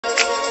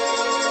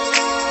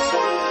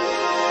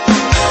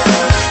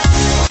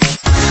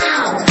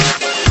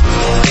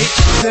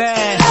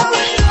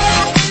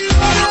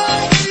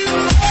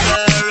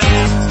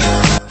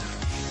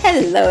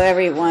Hello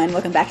everyone,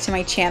 welcome back to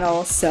my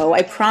channel. So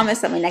I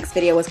promised that my next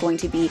video was going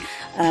to be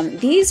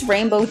these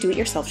rainbow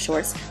do-it-yourself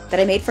shorts that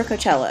I made for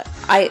Coachella.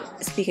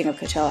 Speaking of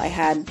Coachella, I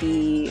had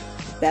the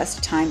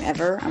best time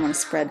ever. I'm going to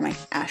spread my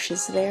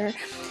ashes there.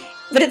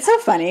 But it's so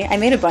funny, I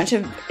made a bunch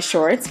of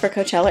shorts for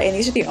Coachella and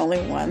these are the only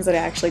ones that I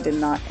actually did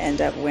not end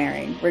up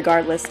wearing.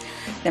 Regardless,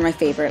 they're my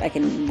favorite. I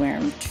can wear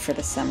them for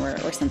the summer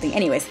or something.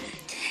 Anyways,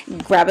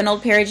 grab an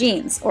old pair of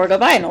jeans or go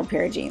buy an old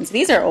pair of jeans.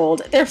 These are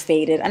old, they're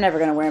faded, I'm never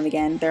going to wear them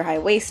again. They're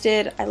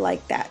high-waisted, I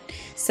like that.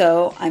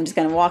 So I'm just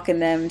going to walk in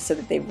them so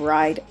that they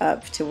ride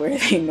up to where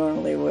they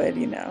normally would,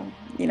 you know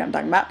what I'm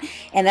talking about.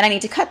 And then I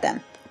need to cut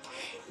them.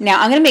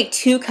 Now I'm going to make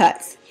two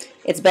cuts.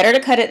 It's better to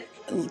cut it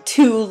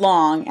too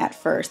long at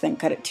first than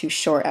cut it too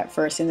short at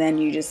first, and then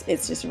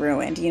it's just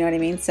ruined, you know what I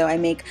mean? So I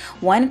make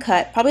one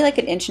cut, probably like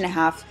 1.5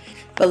 inches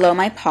below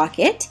my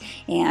pocket,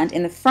 and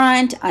in the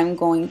front I'm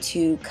going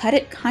to cut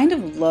it kind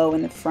of low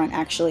in the front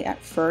actually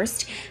at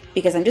first,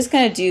 because I'm just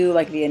going to do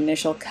like the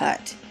initial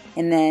cut,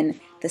 and then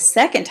the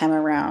second time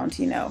around,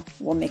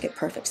 we'll make it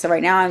perfect. So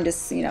right now I'm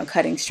just,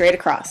 cutting straight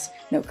across,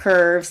 no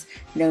curves,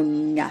 no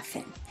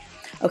nothing.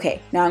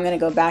 Okay, now I'm going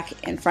to go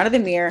back in front of the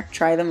mirror,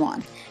 try them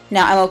on.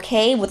 Now I'm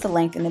okay with the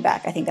length in the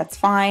back. I think that's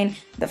fine.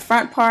 The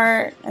front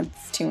part,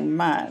 it's too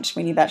much.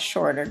 We need that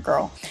shorter,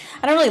 girl.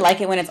 I don't really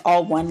like it when it's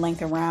all one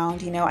length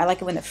around, I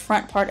like it when the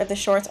front part of the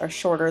shorts are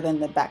shorter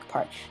than the back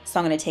part. So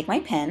I'm going to take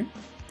my pen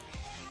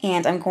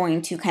and I'm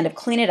going to kind of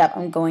clean it up.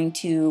 I'm going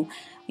to,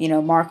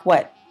 mark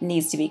what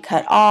needs to be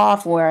cut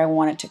off, where I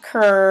want it to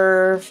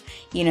curve,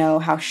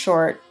 how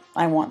short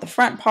I want the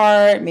front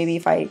part. Maybe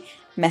if I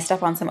messed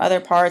up on some other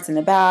parts in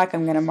the back,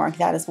 I'm going to mark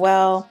that as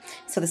well.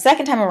 So the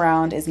second time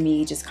around is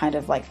me just kind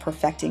of like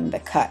perfecting the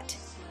cut.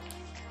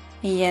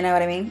 You know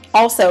what I mean?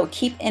 Also,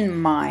 keep in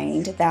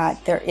mind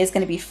that there is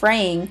going to be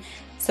fraying,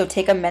 so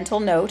take a mental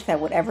note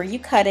that whatever you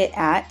cut it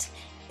at,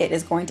 it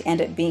is going to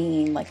end up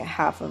being like a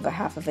half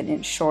of an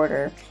inch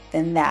shorter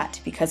than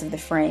that because of the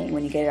fraying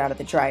when you get it out of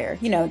the dryer.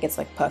 It gets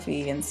like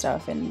puffy and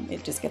stuff, and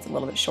it just gets a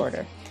little bit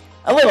shorter.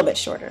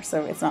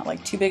 So it's not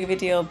like too big of a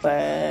deal,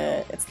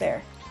 but it's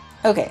there.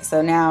 Okay,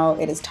 so now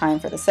it is time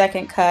for the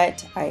second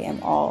cut. I am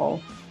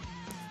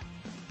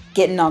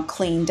getting all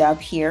cleaned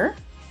up here.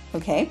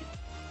 Okay,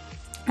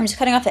 I'm just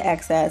cutting off the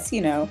excess.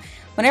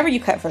 Whenever you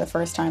cut for the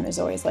first time, there's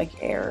always like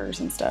errors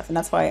and stuff. And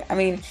that's why,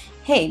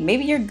 hey,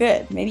 maybe you're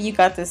good. Maybe you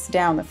got this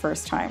down the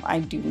first time. I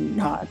do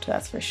not,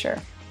 that's for sure.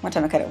 One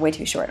time I cut it way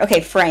too short.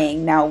 Okay,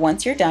 fraying. Now,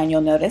 once you're done,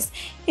 you'll notice,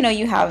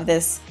 you have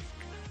this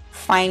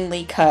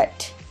finely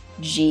cut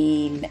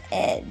jean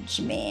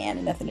edge,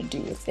 man, nothing to do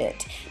with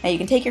it. Now you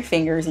can take your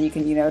fingers and you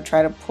can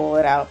try to pull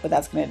it out, but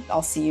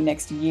I'll see you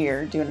next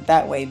year doing it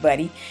that way,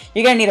 buddy.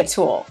 You're gonna need a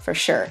tool for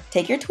sure.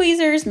 Take your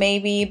tweezers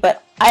maybe,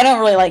 but I don't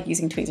really like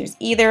using tweezers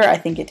either. I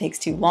think it takes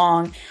too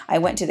long. I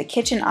went to the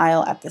kitchen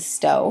aisle at the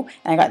Stowe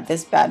and I got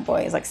this bad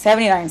boy. It's like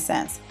 79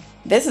 cents.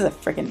 This is a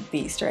freaking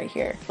beast right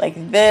here. Like,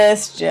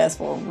 this just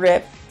will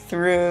rip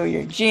through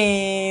your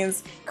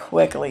jeans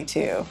quickly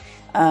too.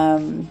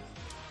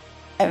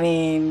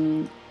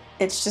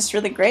 It's just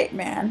really great,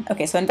 man.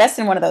 Okay, so invest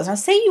in one of those. Now,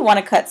 say you want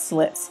to cut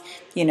slits,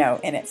 in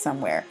it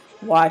somewhere.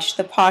 Watch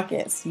the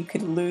pockets. You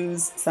could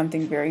lose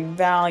something very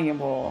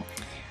valuable.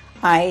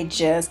 I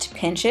just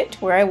pinch it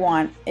where I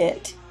want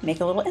it, make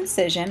a little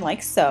incision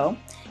like so.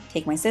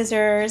 Take my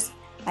scissors.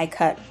 I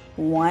cut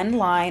one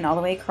line all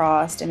the way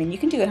across. You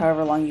can do it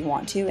however long you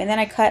want to. And then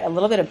I cut a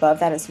little bit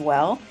above that as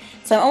well.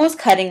 So I'm almost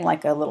cutting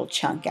like a little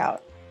chunk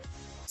out.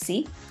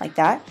 See, like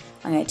that.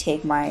 I'm going to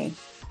take my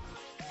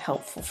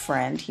helpful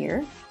friend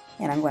here,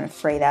 and I'm going to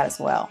fray that as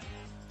well.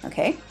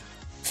 Okay,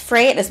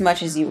 fray it as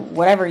much as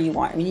whatever you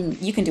want.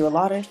 You can do a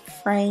lot of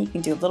fraying, you can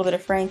do a little bit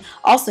of fraying.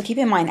 Also, keep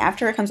in mind,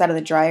 after it comes out of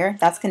the dryer,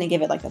 that's going to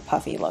give it like the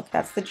puffy look.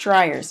 That's the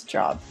dryer's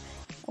job.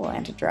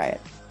 And to dry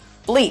it.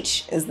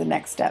 Bleach is the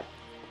next step.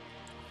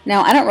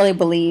 Now, I don't really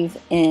believe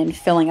in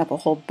filling up a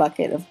whole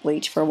bucket of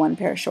bleach for one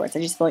pair of shorts.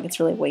 I just feel like it's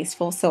really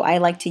wasteful. So I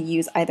like to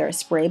use either a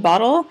spray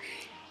bottle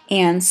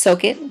and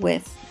soak it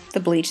with the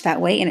bleach that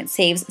way, and it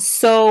saves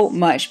so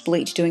much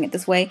bleach doing it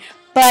this way.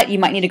 But you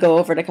might need to go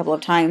over it a couple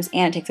of times,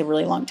 and it takes a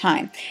really long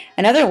time.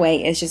 Another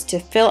way is just to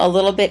fill a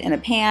little bit in a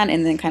pan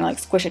and then kind of like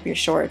squish up your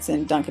shorts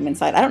and dunk them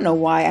inside. I don't know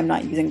why I'm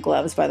not using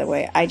gloves, by the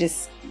way. I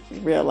just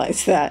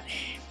realized that.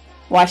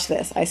 Watch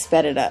this. I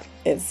sped it up.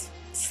 It's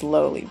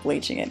slowly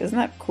bleaching it. Isn't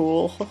that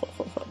cool?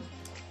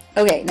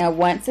 Okay, now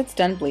once it's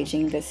done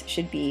bleaching, this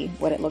should be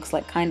what it looks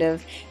like, kind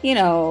of,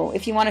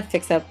 if you want to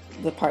fix up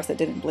the parts that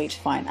didn't bleach,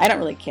 fine. I don't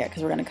really care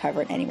because we're going to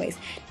cover it anyways.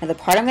 Now the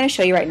part I'm going to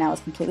show you right now is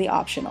completely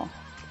optional.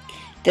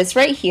 This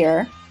right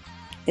here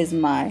is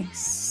my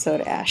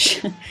soda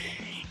ash.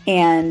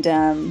 And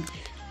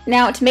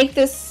now to make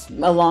this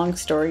a long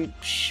story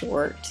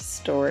short,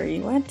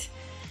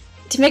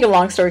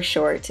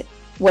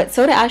 what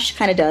soda ash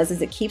kind of does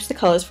is it keeps the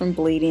colors from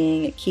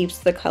bleeding, it keeps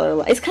the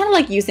color, it's kind of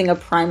like using a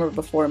primer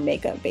before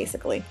makeup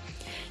basically.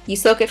 You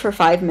soak it for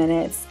 5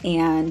 minutes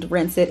and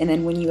rinse it, and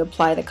then when you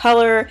apply the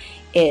color,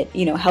 it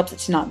helps it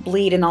to not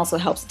bleed and also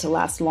helps it to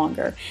last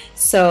longer.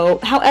 So,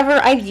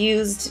 however, I've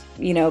used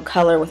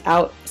color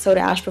without soda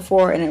ash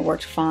before and it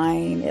worked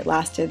fine. It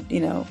lasted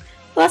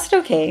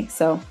okay,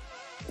 so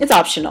it's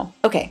optional.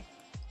 Okay,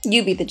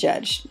 you be the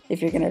judge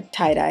if you're gonna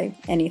tie-dye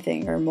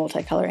anything or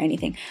multicolor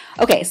anything.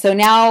 Okay, so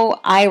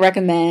now I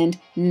recommend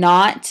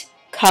not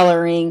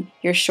coloring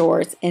your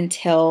shorts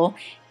until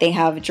they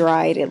have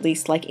dried at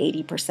least like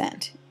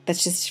 80%.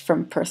 That's just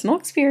from personal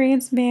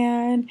experience,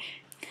 man.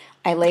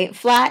 I lay it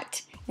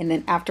flat, and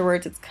then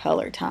afterwards it's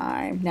color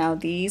time. Now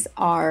these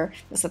are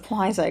the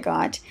supplies I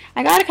got.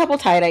 I got a couple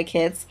tie-dye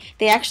kits.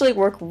 They actually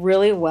work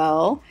really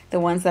well, the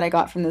ones that I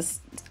got from this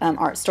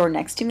art store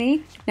next to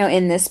me. Now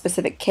in this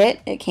specific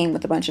kit, it came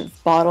with a bunch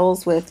of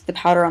bottles with the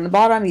powder on the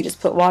bottom. You just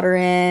put water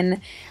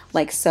in,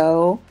 like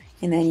so,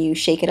 and then you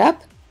shake it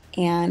up,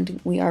 and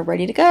we are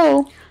ready to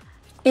go.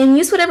 And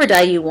use whatever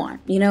dye you want,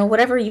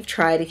 whatever you've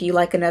tried. If you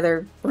like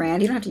another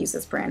brand, you don't have to use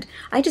this brand.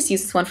 I just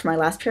used this one for my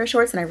last pair of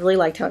shorts and I really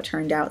liked how it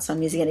turned out, so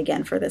I'm using it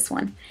again for this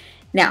one.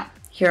 Now,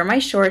 here are my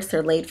shorts.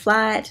 They're laid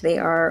flat. They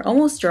are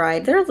almost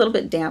dried. They're a little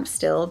bit damp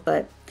still,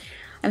 but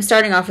I'm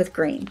starting off with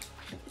green.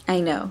 I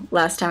know,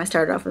 last time I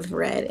started off with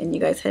red and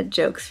you guys had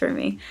jokes for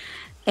me.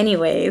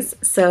 Anyways,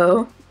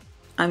 so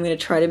I'm going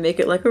to try to make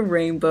it like a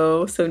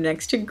rainbow. So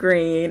next to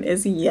green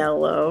is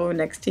yellow.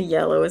 Next to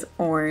yellow is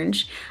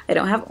orange. I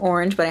don't have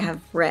orange, but I have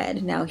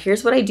red. Now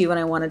here's what I do when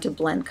I wanted to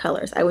blend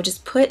colors. I would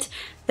just put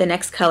the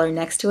next color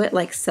next to it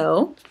like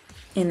so.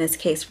 In this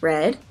case,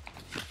 red.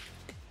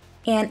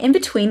 And in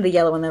between the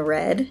yellow and the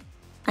red,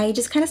 I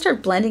just kind of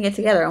start blending it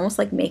together, almost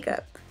like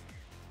makeup.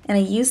 And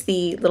I use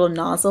the little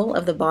nozzle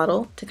of the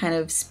bottle to kind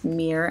of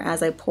smear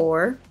as I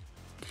pour.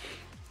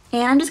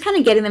 And I'm just kind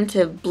of getting them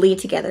to bleed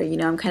together,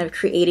 I'm kind of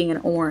creating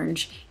an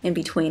orange in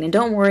between. And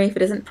don't worry if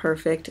it isn't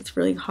perfect. It's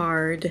really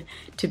hard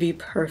to be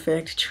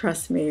perfect.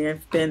 Trust me,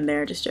 I've been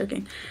there, just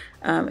joking.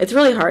 It's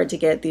really hard to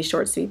get these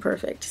shorts to be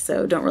perfect,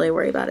 so don't really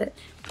worry about it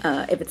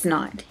if it's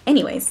not.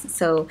 Anyways,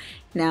 so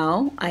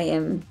now I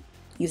am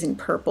using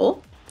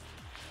purple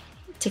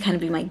to kind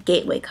of be my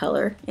gateway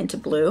color into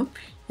blue.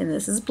 And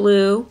this is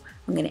blue.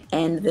 I'm going to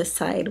end this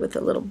side with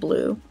a little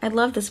blue. I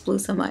love this blue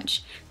so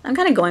much. I'm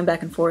kind of going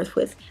back and forth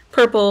with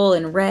purple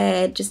and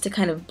red just to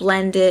kind of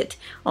blend it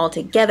all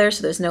together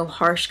so there's no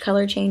harsh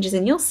color changes,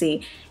 and you'll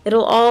see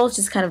it'll all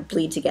just kind of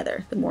bleed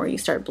together the more you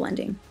start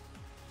blending.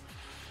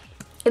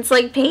 It's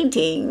like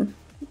painting.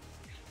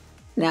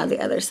 Now the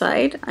other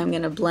side, I'm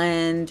going to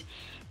blend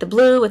the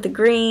blue with the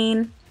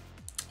green,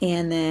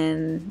 and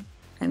then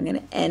I'm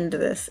going to end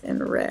this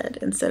in red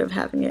instead of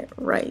having it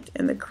right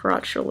in the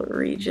crotchal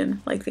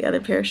region like the other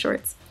pair of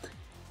shorts.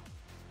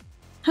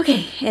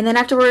 Okay, and then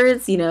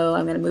afterwards, I'm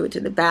going to move it to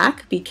the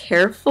back. Be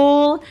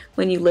careful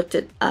when you lift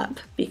it up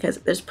because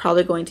there's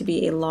probably going to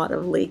be a lot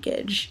of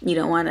leakage. You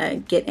don't want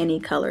to get any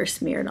color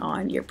smeared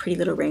on your pretty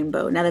little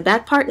rainbow. Now the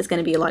back part is going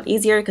to be a lot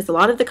easier because a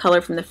lot of the color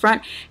from the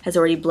front has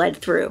already bled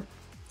through.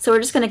 So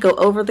we're just going to go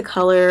over the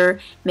color,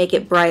 make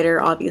it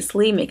brighter,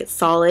 obviously, make it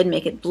solid,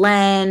 make it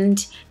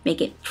blend, make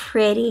it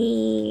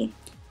pretty,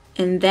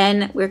 and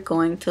then we're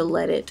going to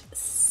let it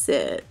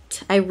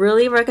sit. I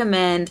really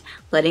recommend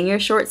letting your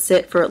shorts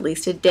sit for at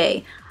least a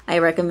day. I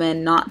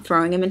recommend not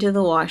throwing them into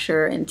the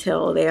washer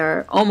until they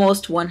are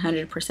almost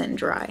 100%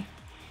 dry.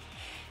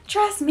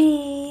 Trust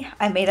me,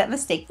 I made that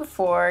mistake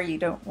before. You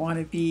don't want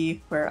to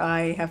be where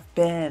I have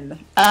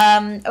been.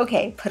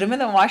 Okay, put them in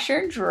the washer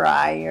and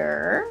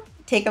dryer.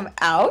 Take them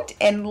out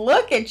and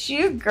look at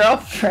you,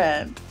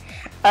 girlfriend.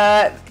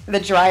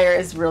 The dryer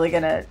is really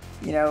gonna,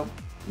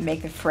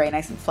 make the fray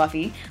nice and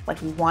fluffy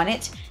like we want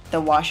it. The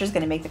washer is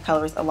gonna make the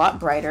colors a lot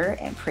brighter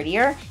and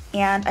prettier,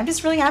 and I'm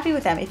just really happy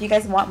with them. If you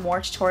guys want more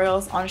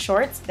tutorials on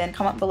shorts, then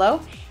comment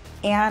below,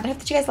 and I hope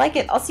that you guys like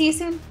it. I'll see you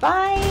soon.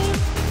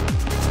 Bye.